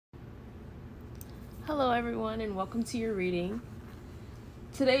Hello everyone and welcome to your reading.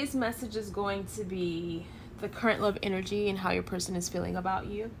 Today's message is going to be the current love energy and how your person is feeling about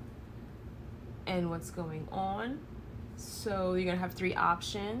you and what's going on. So you're going to have three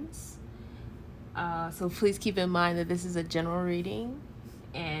options. So please keep in mind that this is a general reading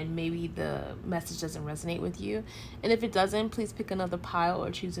and maybe the message doesn't resonate with you. And if it doesn't, please pick another pile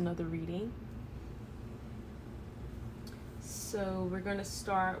or choose another reading. So we're going to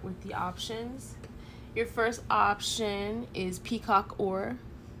start with the options. Your first option is Peacock Ore.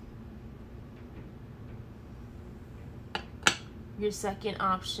 Your second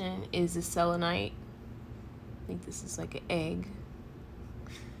option is the Selenite. I think this is like an egg.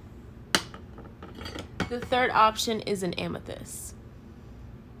 The third option is an amethyst.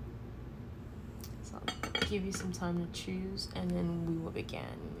 So I'll give you some time to choose and then we will begin.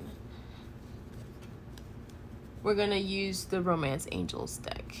 We're going to use the Romance Angels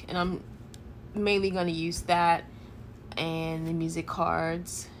deck. And I'm mainly going to use that and the music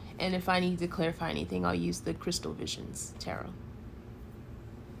cards, and if I need to clarify anything I'll use the Crystal Visions Tarot.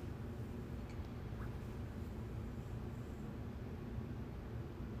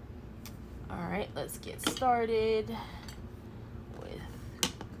 Alright, let's get started with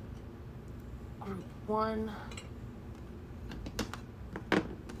group 1.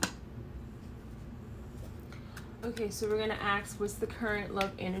 Okay, so we're going to ask what's the current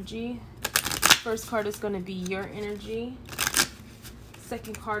love energy. First card is going to be your energy.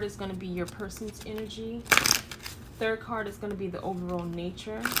 Second card is going to be your person's energy. Third card is going to be the overall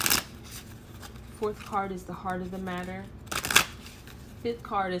nature. Fourth card is the heart of the matter. Fifth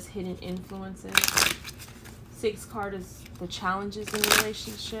card is hidden influences. Sixth card is the challenges in the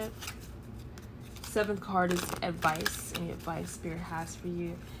relationship. Seventh card is advice, any advice Spirit has for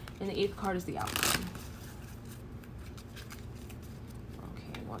you. And the eighth card is the outcome.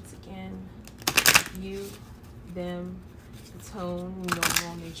 Okay, once again, you, them, the tone, the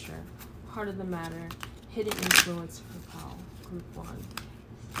overall nature, heart of the matter, hidden influence for Powell, group 1.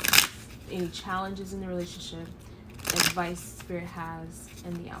 Any challenges in the relationship, advice Spirit has,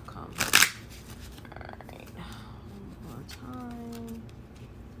 and the outcome. Alright, one more time.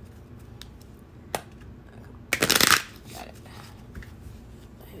 Got it.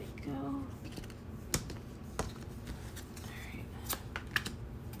 There we go.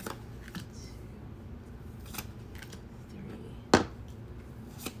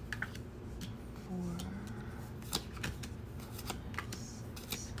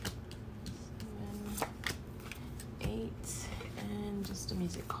 A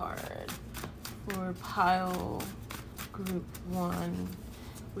music card for pile group 1,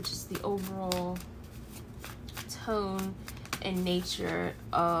 which is the overall tone and nature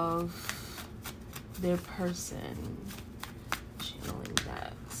of their person. Channeling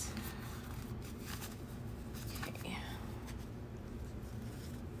that.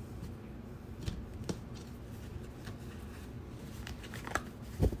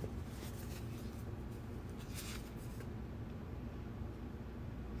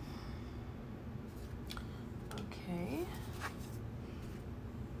 Okay.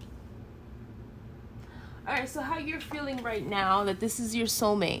 Alright, so how you're feeling right now that this is your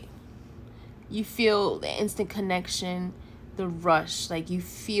soulmate. You feel the instant connection, the rush, like you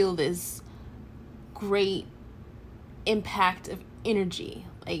feel this great impact of energy.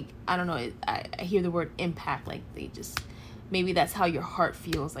 Like, I don't know, I hear the word impact, like they just, maybe that's how your heart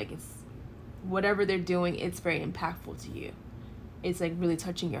feels, like it's, whatever they're doing, it's very impactful to you. It's like really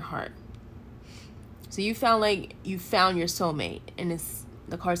touching your heart. So you found like, you found your soulmate, and it's,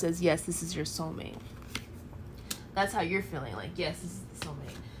 the card says, yes, this is your soulmate. That's how you're feeling, like, yes, this is the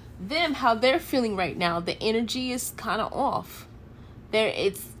soulmate. Them, how they're feeling right now, the energy is kind of off.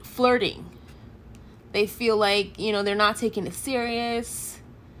 It's flirting. They feel like, you know, they're not taking it serious.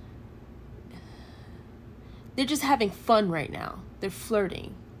 They're just having fun right now. They're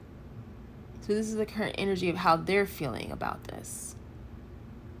flirting. So this is the current energy of how they're feeling about this.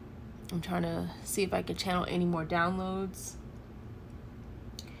 I'm trying to see if I can channel any more downloads.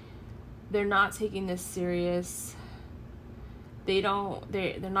 They're not taking this serious. They're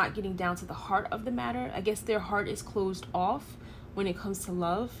not getting down to the heart of the matter. I guess their heart is closed off when it comes to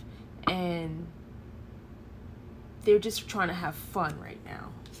love, and they're just trying to have fun right now.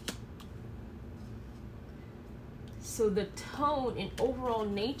 So the tone and overall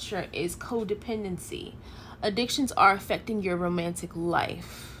nature is codependency. Addictions are affecting your romantic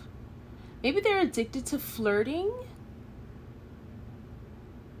life. Maybe they're addicted to flirting.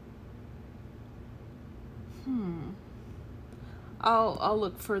 I'll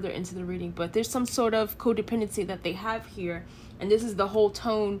look further into the reading, but there's some sort of codependency that they have here, and this is the whole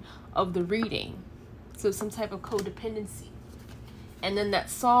tone of the reading. So some type of codependency. And then that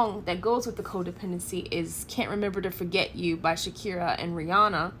song that goes with the codependency is Can't Remember to Forget You by Shakira and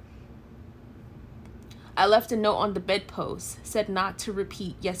Rihanna. I left a note on the bedpost, said not to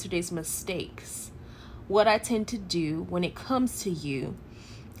repeat yesterday's mistakes. What I tend to do when it comes to you,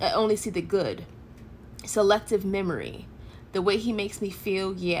 I only see the good. Selective memory. The way he makes me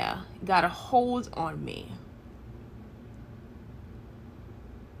feel, yeah, got a hold on me.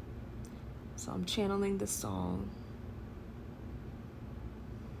 So I'm channeling the song.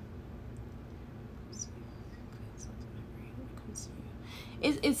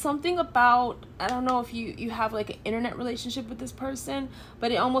 It's something about, I don't know if you have like an internet relationship with this person,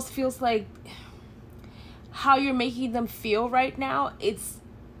 but it almost feels like how you're making them feel right now, it's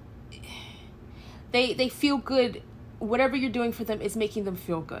they feel good. Whatever you're doing for them is making them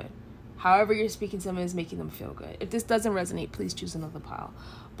feel good. However you're speaking to them is making them feel good. If this doesn't resonate, please choose another pile.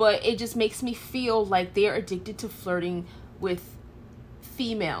 But it just makes me feel like they're addicted to flirting with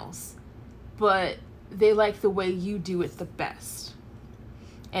females, but they like the way you do it the best.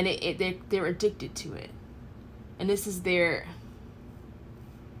 And they're addicted to it. And this is their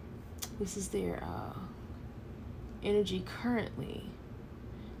energy currently.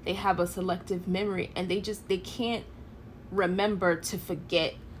 They have a selective memory, and they can't remember to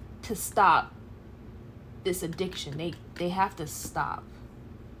forget to stop this addiction. They have to stop.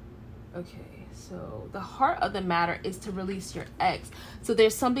 Okay, so the heart of the matter is to release your ex. So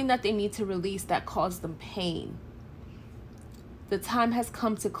there's something that they need to release that caused them pain. The time has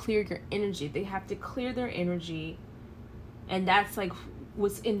come to clear your energy. They have to clear their energy, and that's like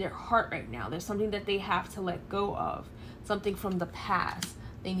what's in their heart right now. There's something that they have to let go of, something from the past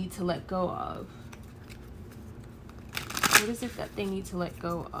they need to let go of. What is it that they need to let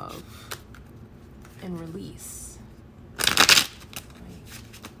go of and release?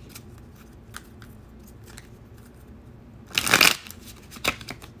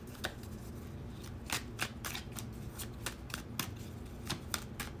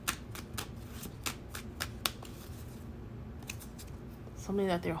 Something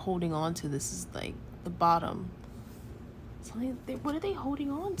that they're holding on to. This is like the bottom. Something what are they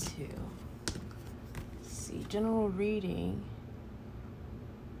holding on to? Let's see, general reading.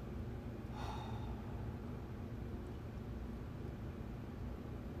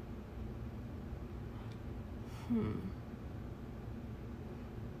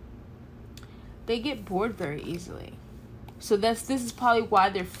 They get bored very easily. So this is probably why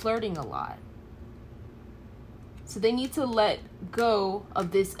they're flirting a lot. So they need to let go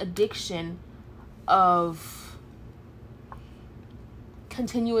of this addiction of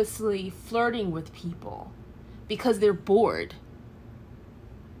continuously flirting with people because they're bored.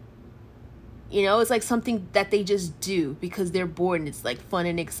 You know, it's like something that they just do because they're bored and it's like fun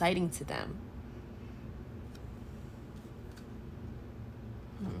and exciting to them.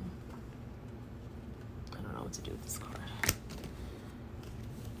 I don't know what to do with this card.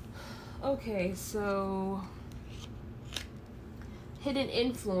 Okay, so hidden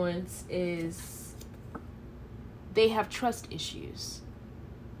influence is they have trust issues.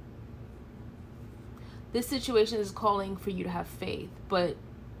 This situation is calling for you to have faith, but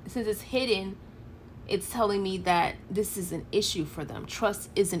since it's hidden, it's telling me that this is an issue for them.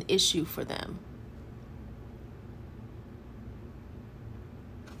 Trust is an issue for them.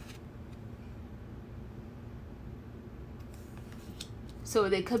 So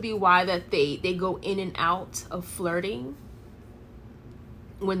they could be why that they go in and out of flirting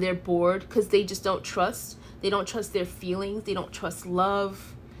when they're bored, because they just don't trust. They don't trust their feelings. They don't trust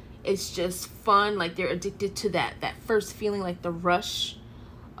love. It's just fun. Like they're addicted to that first feeling, like the rush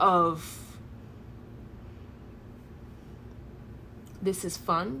of this is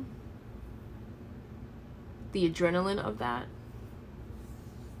fun. The adrenaline of that.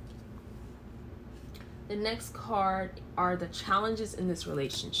 The next card are the challenges in this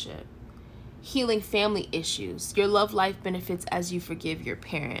relationship. Healing family issues. Your love life benefits as you forgive your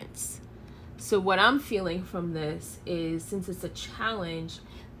parents. So what I'm feeling from this is, since it's a challenge,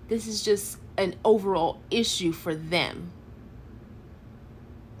 this is just an overall issue for them.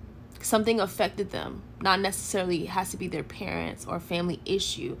 Something affected them. Not necessarily has to be their parents or family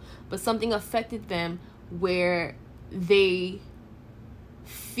issue, but something affected them where they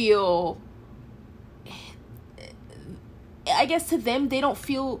feel, I guess to them, they don't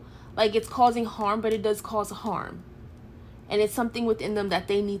feel like it's causing harm, but it does cause harm. And it's something within them that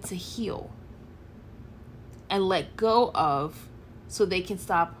they need to heal and let go of so they can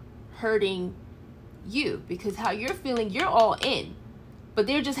stop hurting you. Because how you're feeling, you're all in, but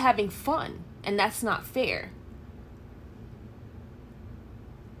they're just having fun, and that's not fair.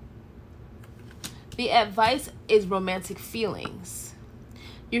 The advice is romantic feelings.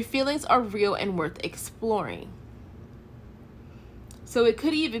 Your feelings are real and worth exploring. So it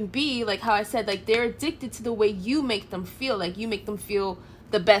could even be like how I said, like they're addicted to the way you make them feel. Like you make them feel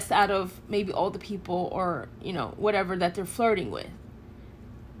the best out of maybe all the people, or, you know, whatever that they're flirting with.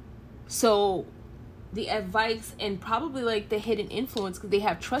 So the advice, and probably like the hidden influence, because they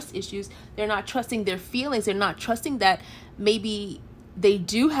have trust issues. They're not trusting their feelings. They're not trusting that maybe they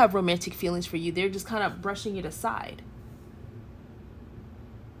do have romantic feelings for you. They're just kind of brushing it aside.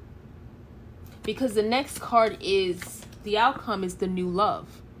 Because the next card is, the outcome is the new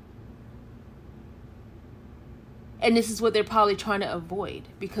love. And this is what they're probably trying to avoid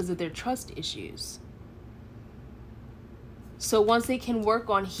because of their trust issues. So once they can work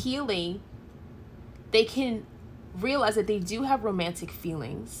on healing, they can realize that they do have romantic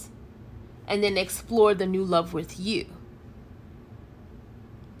feelings and then explore the new love with you.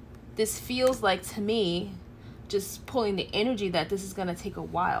 This feels like, to me, just pulling the energy that this is going to take a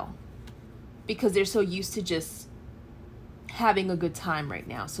while because they're so used to just having a good time right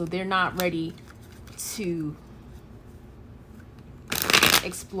now. So they're not ready to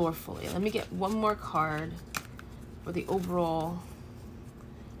explore fully. Let me get one more card for the overall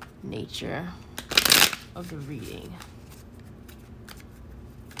nature of the reading.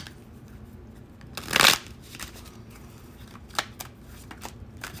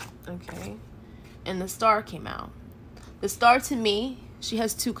 Okay, and the Star came out. The Star, to me, she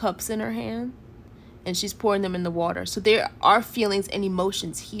has 2 cups in her hand and she's pouring them in the water. So there are feelings and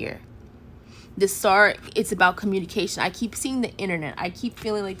emotions here. The Star, it's about communication. I keep seeing the internet. I keep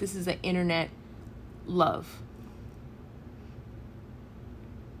feeling like this is an internet love.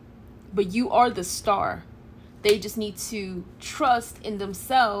 But you are the Star. They just need to trust in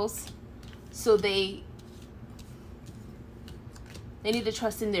themselves. So they need to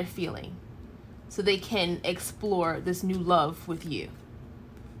trust in their feeling so they can explore this new love with you.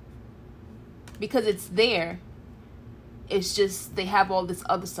 Because it's there. It's just they have all this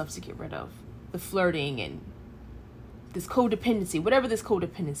other stuff to get rid of. The flirting and this codependency, whatever this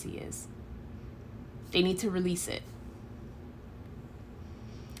codependency is. They need to release it.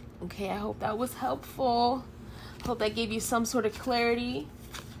 Okay, I hope that was helpful. Hope that gave you some sort of clarity.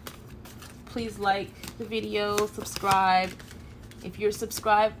 Please like the video, subscribe. If you're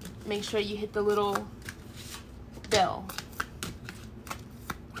subscribed, make sure you hit the little bell.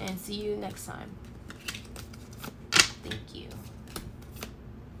 And see you next time. Thank you.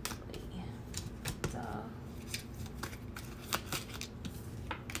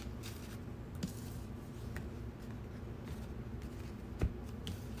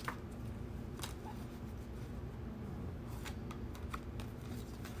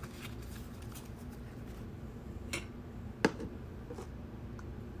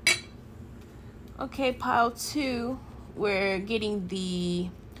 Okay, pile 2, we're getting the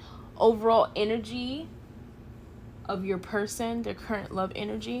overall energy of your person, their current love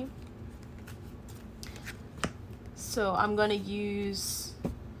energy. So I'm going to use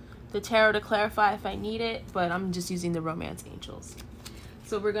the tarot to clarify if I need it, but I'm just using the romance angels.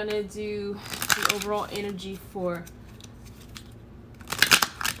 So we're going to do the overall energy for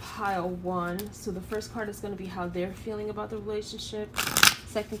pile 1. So the first card is going to be how they're feeling about the relationship.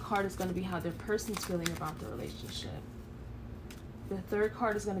 Second card is going to be how their person's feeling about the relationship. The third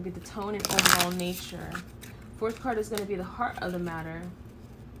card is going to be the tone and overall nature. Fourth card is going to be the heart of the matter.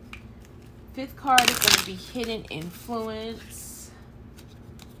 Fifth card is going to be hidden influence.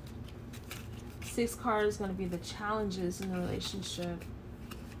 Sixth card is going to be the challenges in the relationship.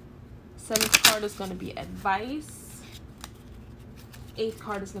 Seventh card is going to be advice. Eighth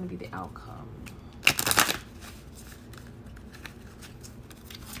card is going to be the outcome.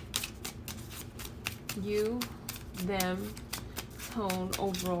 You, them, tone,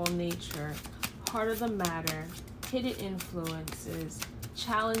 overall nature, heart of the matter, hidden influences,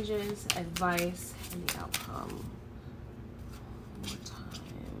 challenges, advice, and the outcome. One more time to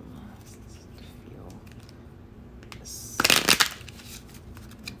feel this.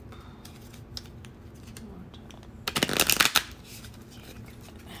 One more time.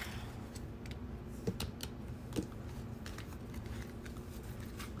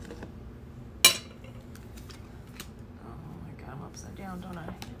 Okay, good. Upside down, don't I?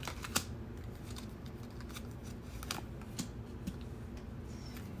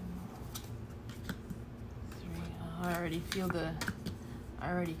 I already feel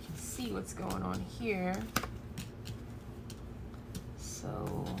I already can see what's going on here.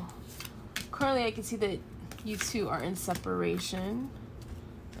 So currently I can see that you two are in separation.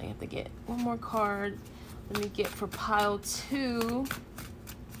 I have to get one more card. Let me get for pile 2.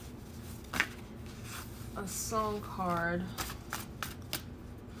 song card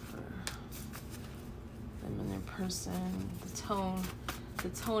for them and their person, the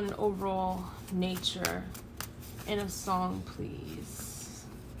tone and overall nature in a song, please.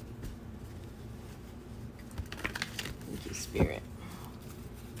 Thank you, Spirit,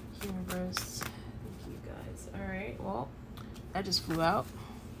 Universe. Thank you, guys. All right, well, that just flew out.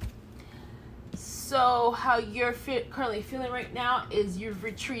 So how you're currently feeling right now is you've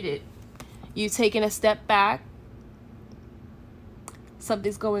retreated. You've taken a step back.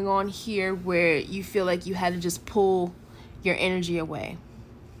 Something's going on here where you feel like you had to just pull your energy away.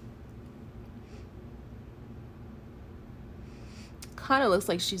 Kind of looks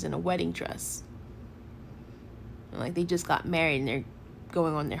like she's in a wedding dress. Like they just got married and they're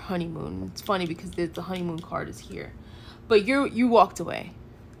going on their honeymoon. It's funny because the honeymoon card is here. But you walked away.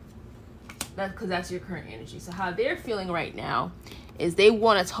 That's because that's your current energy. So how they're feeling right now is they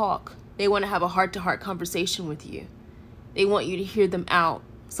want to talk. They want to have a heart-to-heart conversation with you. They want you to hear them out.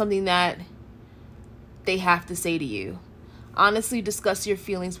 Something that they have to say to you. Honestly, discuss your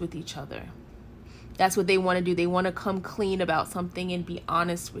feelings with each other. That's what they want to do. They want to come clean about something and be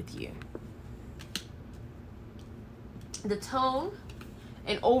honest with you. The tone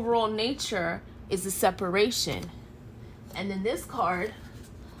and overall nature is the separation. And then this card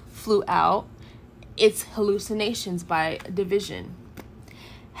flew out. It's hallucinations by division.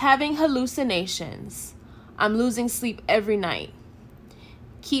 Having hallucinations. I'm losing sleep every night.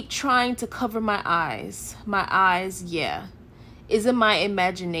 Keep trying to cover my eyes. My eyes, yeah. Is it my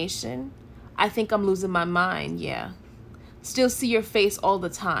imagination? I think I'm losing my mind, yeah. Still see your face all the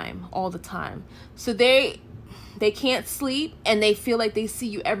time, So they can't sleep and they feel like they see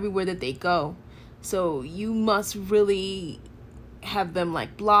you everywhere that they go. So you must really have them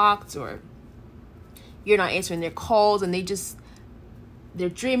like blocked, or you're not answering their calls, and they're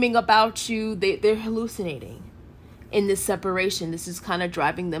dreaming about you. They're hallucinating in this separation. This is kind of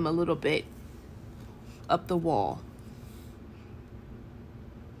driving them a little bit up the wall.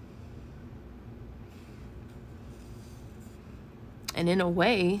 And in a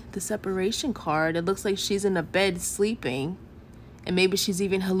way, the separation card, it looks like she's in a bed sleeping, and maybe she's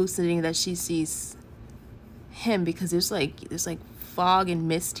even hallucinating that she sees him, because there's like fog and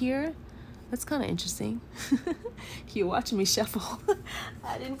mist here. That's kind of interesting. You're watching me shuffle.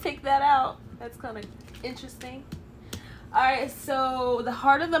 I didn't pick that out. That's kind of interesting. All right, so the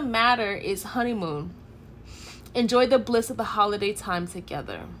heart of the matter is honeymoon. Enjoy the bliss of the holiday time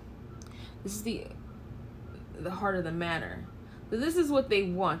together. This is the heart of the matter. So this is what they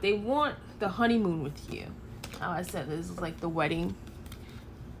want. They want the honeymoon with you. How I said this is like the wedding.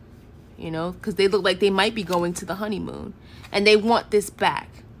 You know, because they look like they might be going to the honeymoon. And they want this back.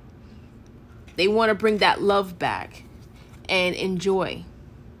 They want to bring that love back and enjoy.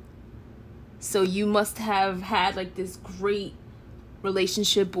 So you must have had like this great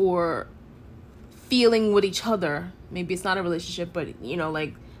relationship or feeling with each other. Maybe it's not a relationship, but you know,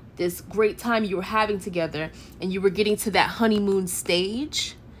 like this great time you were having together, and you were getting to that honeymoon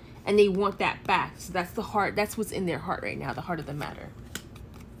stage, and they want that back. So that's the heart. That's what's in their heart right now, the heart of the matter.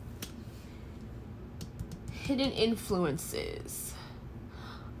 Hidden influences.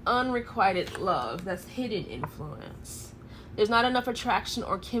 Unrequited love. That's hidden influence. There's not enough attraction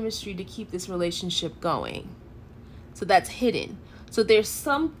or chemistry to keep this relationship going. So that's hidden. So there's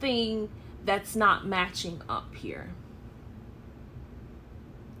something that's not matching up here.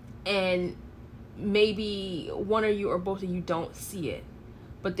 And maybe one of you or both of you don't see it.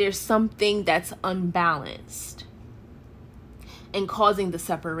 But there's something that's unbalanced and causing the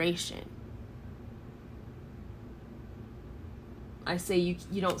separation. I say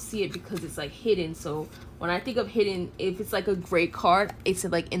you don't see it because it's like hidden. So when I think of hidden, if it's like a gray card, it's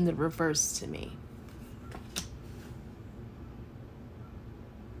like in the reverse to me.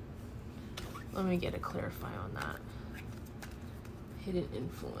 Let me get a clarify on that. Hidden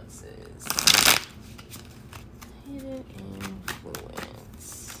influences. Hidden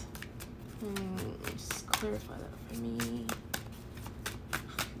influence. Just clarify that for me.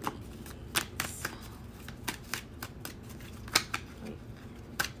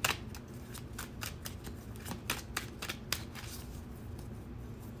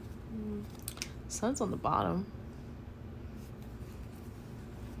 Sun's on the bottom.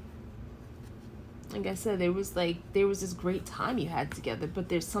 Like I said, there was this great time you had together, but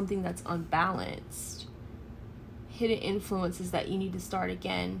there's something that's unbalanced. Hidden influences that you need to start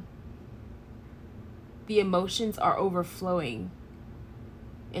again. The emotions are overflowing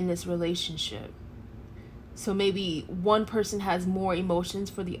in this relationship. So maybe one person has more emotions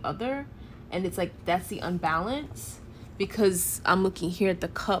for the other, and it's like that's the unbalance, because I'm looking here at the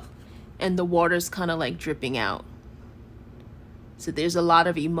cup and the water's kind of like dripping out. So there's a lot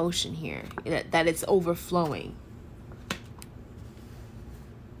of emotion here that it's overflowing.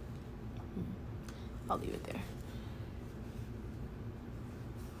 I'll leave it there.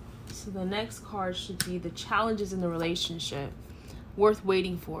 So the next card should be the challenges in the relationship worth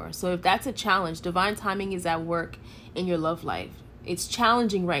waiting for. So if that's a challenge, divine timing is at work in your love life. It's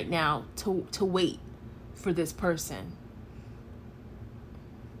challenging right now to wait for this person.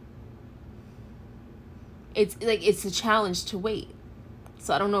 It's like it's a challenge to wait.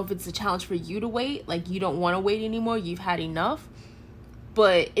 So I don't know if it's a challenge for you to wait, like you don't want to wait anymore, you've had enough.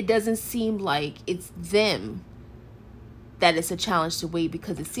 But it doesn't seem like it's them that it's a challenge to wait,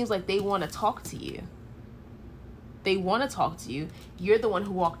 because it seems like they want to talk to you. They want to talk to you. You're the one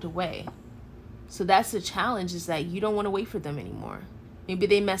who walked away. So that's the challenge, is that you don't want to wait for them anymore. Maybe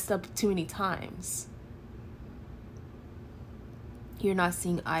they messed up too many times. You're not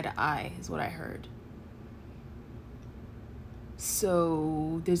seeing eye to eye, is what I heard.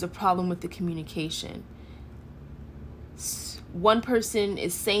 So there's a problem with the communication. One person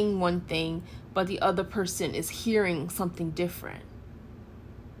is saying one thing, but the other person is hearing something different.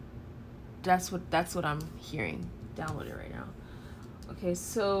 That's what I'm hearing. Download it right now. Okay,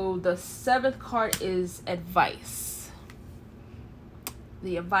 so the 7th card is advice.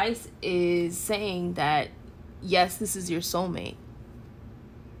 The advice is saying that, yes, this is your soulmate.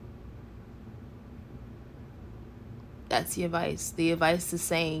 That's the advice. The advice is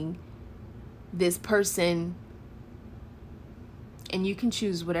saying this person, and you can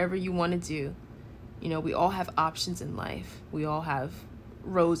choose whatever you want to do. You know, we all have options in life. We all have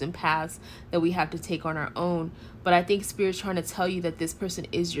roads and paths that we have to take on our own. But I think Spirit's trying to tell you that this person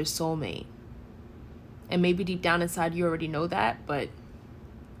is your soulmate. And maybe deep down inside you already know that, but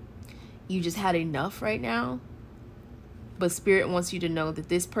you just had enough right now. But Spirit wants you to know that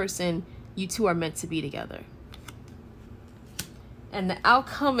this person, you two are meant to be together. And the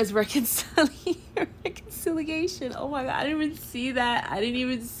outcome is reconciliation. Oh my God, I didn't even see that. I didn't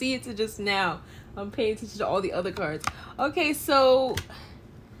even see it till just now. I'm paying attention to all the other cards. Okay, so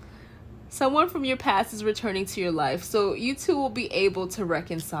someone from your past is returning to your life. So you two will be able to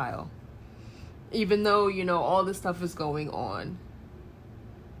reconcile. Even though, you know, all this stuff is going on.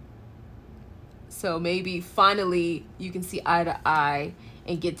 So maybe finally you can see eye to eye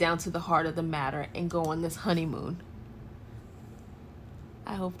and get down to the heart of the matter and go on this honeymoon.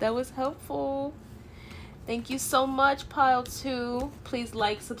 I hope that was helpful. Thank you so much, Pile 2. Please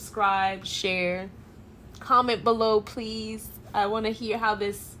like, subscribe, share. Comment below, please. I want to hear how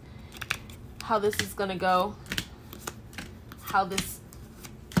this is going to go. How this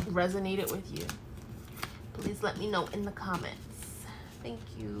resonated with you. Please let me know in the comments. Thank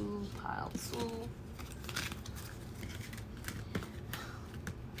you, Pile 2.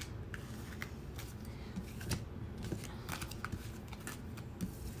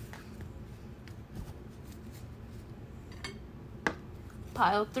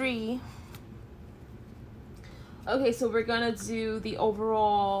 Pile 3. Okay, so we're gonna do the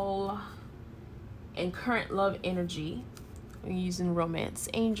overall and current love energy. We're using Romance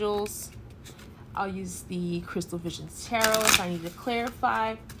Angels. I'll use the Crystal Visions Tarot if I need to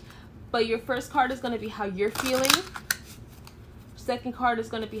clarify. But your first card is gonna be how you're feeling. Second card is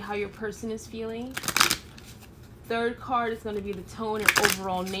gonna be how your person is feeling. Third card is gonna be the tone and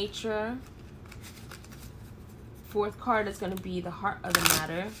overall nature. Fourth card is going to be the heart of the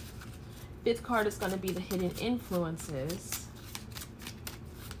matter. Fifth card is going to be the hidden influences.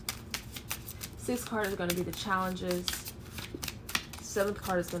 Sixth card is going to be the challenges. Seventh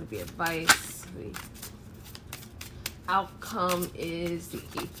card is going to be advice. The outcome is the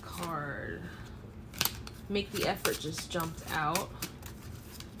 8th card. Make the effort just jumped out.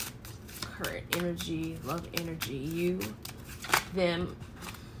 Current energy, love energy, you, them.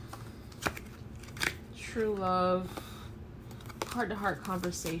 True love, heart-to-heart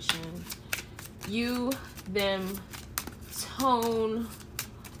conversation, you, them, tone,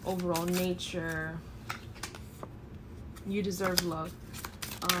 overall nature, you deserve love,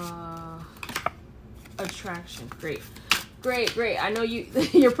 attraction. Great. I know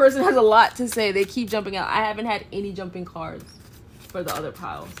your person has a lot to say. They keep jumping out. I haven't had any jumping cards for the other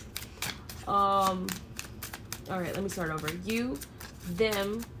piles. All right, let me start over. You,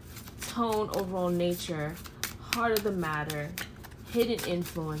 them, tone, overall nature, heart of the matter, hidden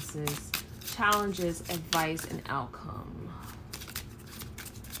influences, challenges, advice, and outcome.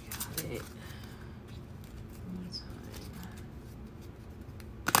 Got it.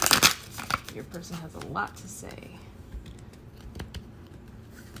 Your person has a lot to say.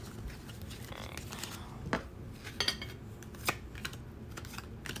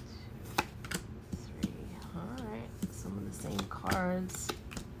 same cards.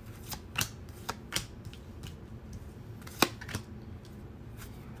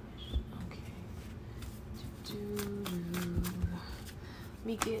 Let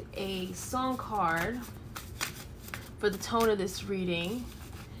me get a song card for the tone of this reading,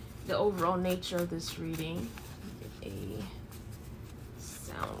 the overall nature of this reading. Get a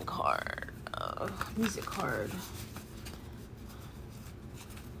sound card, music card.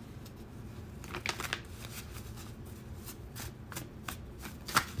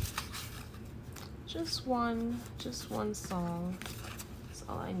 Just one song. That's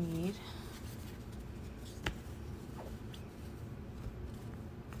all I need.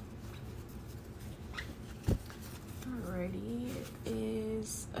 Alrighty, it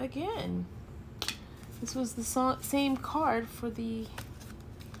is again. This was the same card for the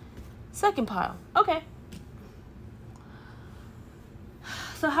second pile. Okay.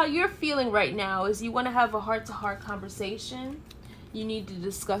 So how you're feeling right now is you want to have a heart-to-heart conversation. You need to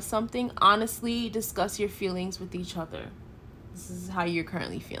discuss something. Honestly, discuss your feelings with each other. This is how you're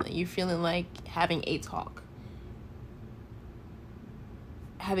currently feeling. You're feeling like having a talk.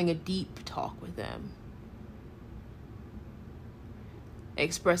 Having a deep talk with them.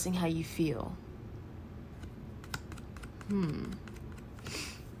 Expressing how you feel.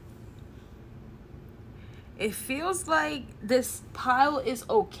 It feels like this pile is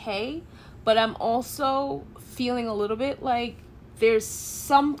okay, but I'm also feeling a little bit like there's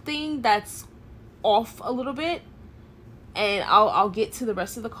something that's off a little bit, and I'll get to the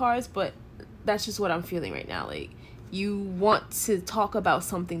rest of the cards, but that's just what I'm feeling right now. Like, you want to talk about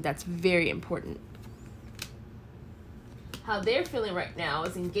something that's very important. How they're feeling right now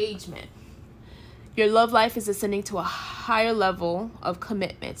is engagement. Your love life is ascending to a higher level of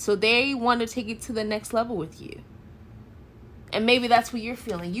commitment. So they want to take it to the next level with you. And maybe that's what you're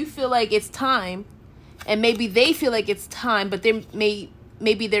feeling. You feel like it's time, and maybe they feel like it's time, but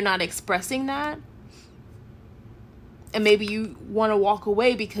maybe they're not expressing that. And maybe you want to walk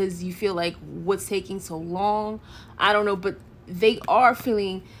away because you feel like what's taking so long. I don't know, but they are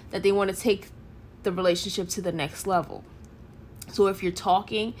feeling that they want to take the relationship to the next level. So if you're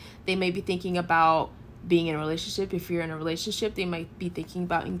talking, they may be thinking about being in a relationship. If you're in a relationship, they might be thinking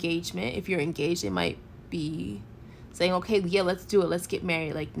about engagement. If you're engaged, they might be saying, okay, yeah, let's do it. Let's get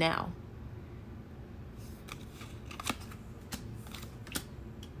married, like, now.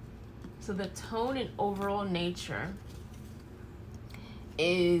 So the tone and overall nature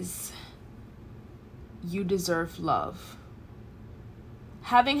is you deserve love.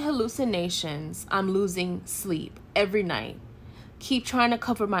 Having hallucinations, I'm losing sleep every night. Keep trying to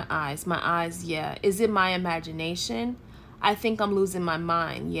cover my eyes, yeah. Is it my imagination? I think I'm losing my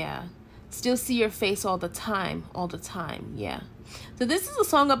mind, yeah. Still see your face all the time, yeah. So this is a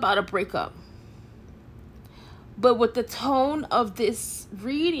song about a breakup. But with the tone of this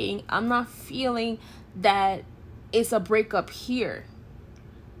reading, I'm not feeling that it's a breakup here.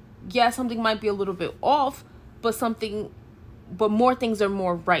 Yeah, something might be a little bit off, but more things are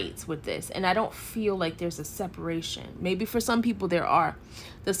more right with this. And I don't feel like there's a separation. Maybe for some people there are.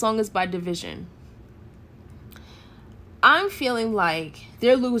 The song is by Division. I'm feeling like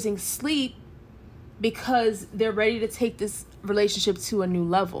they're losing sleep because they're ready to take this relationship to a new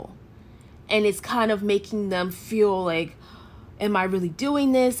level. And it's kind of making them feel like, am I really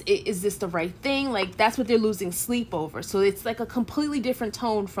doing this? Is this the right thing? Like, that's what they're losing sleep over. So it's like a completely different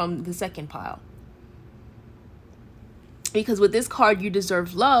tone from the second pile. Because with this card, you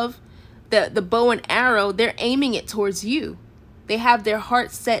deserve love, the bow and arrow, they're aiming it towards you. They have their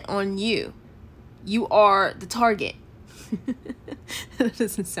heart set on you. You are the target. That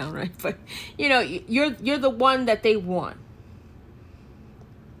doesn't sound right, but you know, you're the one that they want.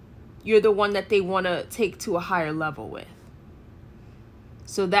 You're the one that they want to take to a higher level with.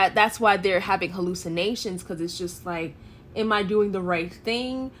 So that's why they're having hallucinations, because it's just like, am I doing the right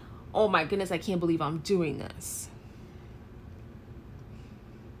thing? Oh my goodness, I can't believe I'm doing this.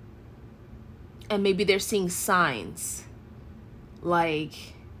 And maybe they're seeing signs like,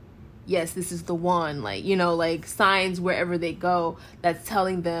 yes, this is the one, like, you know, like signs wherever they go that's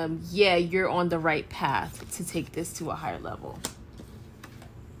telling them, yeah, you're on the right path to take this to a higher level.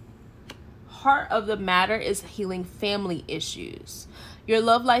 Heart of the matter is healing family issues. Your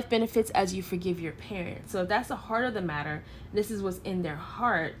love life benefits as you forgive your parents. So if that's the heart of the matter, this is what's in their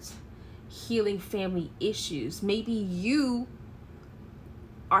heart, healing family issues. Maybe you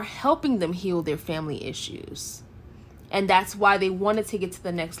are helping them heal their family issues. And that's why they want to take it to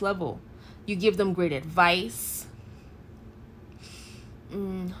the next level. You give them great advice. Let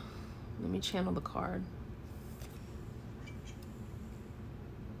me channel the card.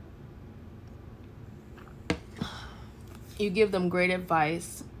 You give them great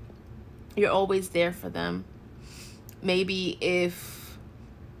advice. You're always there for them. Maybe if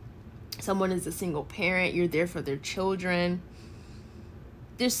someone is a single parent, you're there for their children.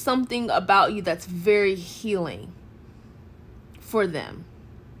 There's something about you that's very healing for them.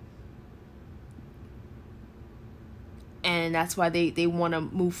 And that's why they want to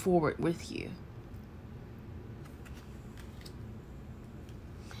move forward with you.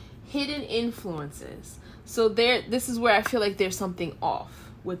 Hidden influences. So this is where I feel like there's something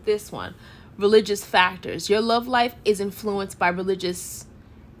off with this one. Religious factors. Your love life is influenced by religious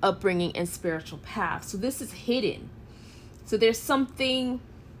upbringing and spiritual path. So this is hidden. So there's something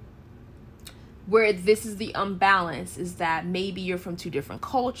where this is the unbalance, is that maybe you're from two different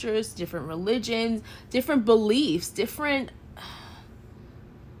cultures, different religions, different beliefs, different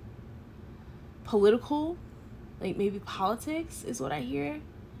political, like maybe politics is what I hear.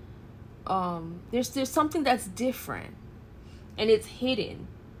 There's something that's different and it's hidden.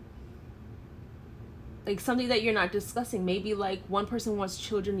 Like something that you're not discussing. Maybe like one person wants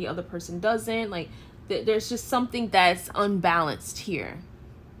children, the other person doesn't. Like there's just something that's unbalanced here.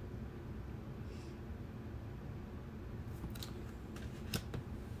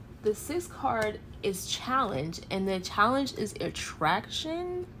 The sixth card is challenge, and the challenge is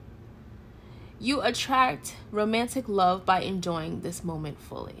attraction. You attract romantic love by enjoying this moment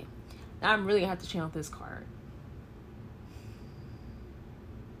fully. Now I'm really gonna have to channel this card.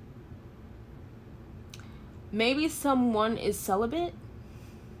 Maybe someone is celibate,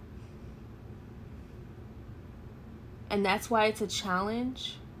 and that's why it's a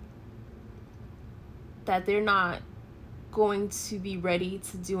challenge, that they're not going to be ready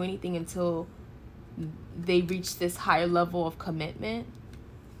to do anything until they reach this higher level of commitment.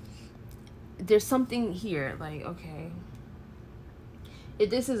 There's something here like, okay, if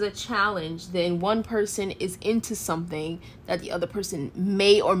this is a challenge, then one person is into something that the other person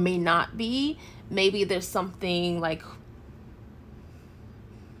may or may not be. Maybe there's something like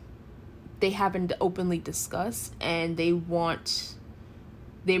they haven't openly discussed and they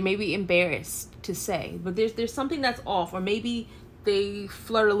may be embarrassed to say, but there's something that's off, or maybe they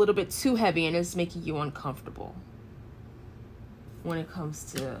flirt a little bit too heavy and it's making you uncomfortable when it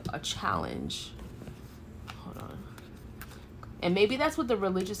comes to a challenge. Hold on. And maybe that's what the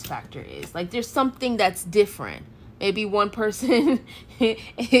religious factor is. Like there's something that's different. Maybe one person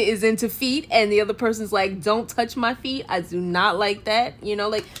is into feet and the other person's like, don't touch my feet, I do not like that. You know,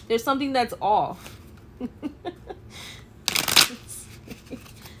 like there's something that's off.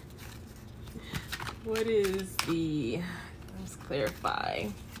 What is the, let's clarify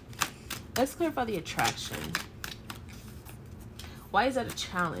the attraction. Why is that a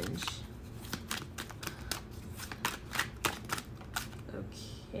challenge?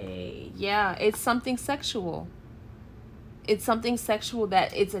 Okay, yeah, it's something sexual. It's something sexual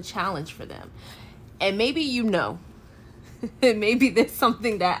that it's a challenge for them. And maybe you know, maybe there's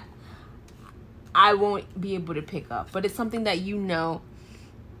something that I won't be able to pick up, but it's something that you know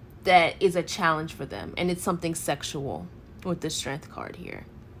that is a challenge for them, and it's something sexual with the Strength card here.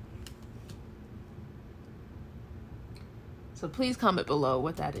 So please comment below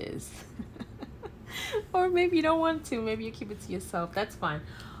what that is. Or maybe you don't want to, maybe you keep it to yourself, that's fine.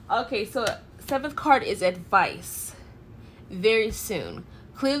 Okay, so seventh card is advice. Very soon.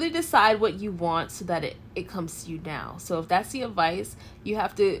 Clearly decide what you want so that it comes to you now. So if that's the advice, you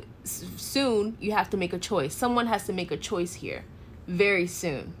have to soon, you have to make a choice. Someone has to make a choice here very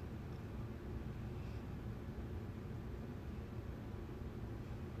soon.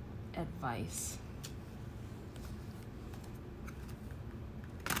 Advice.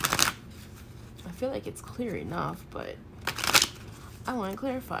 I feel like it's clear enough, but I want to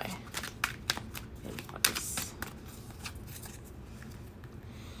clarify. Advice.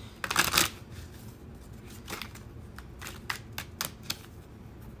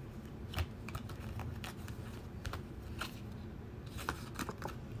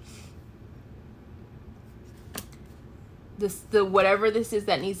 Whatever this is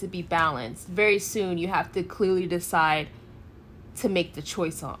that needs to be balanced, very soon you have to clearly decide to make the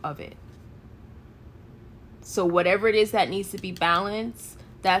choice of it. So whatever it is that needs to be balanced,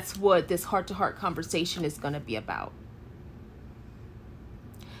 that's what this heart-to-heart conversation is going to be about.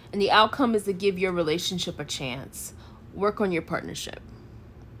 And the outcome is to give your relationship a chance. Work on your partnership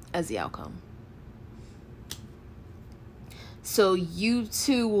as the outcome. So you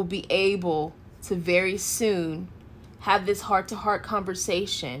two will be able to very soon have this heart-to-heart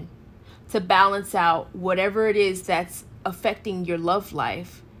conversation to balance out whatever it is that's affecting your love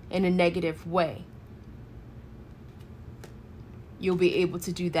life in a negative way. You'll be able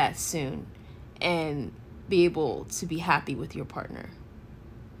to do that soon. And be able to be happy with your partner.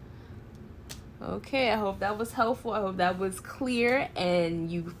 Okay, I hope that was helpful. I hope that was clear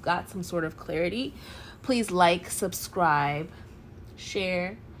and you got some sort of clarity. Please like, subscribe,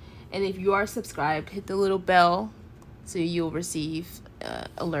 share, and if you are subscribed, hit the little bell so you'll receive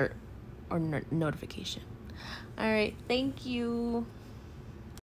alert or notification. All right, thank you.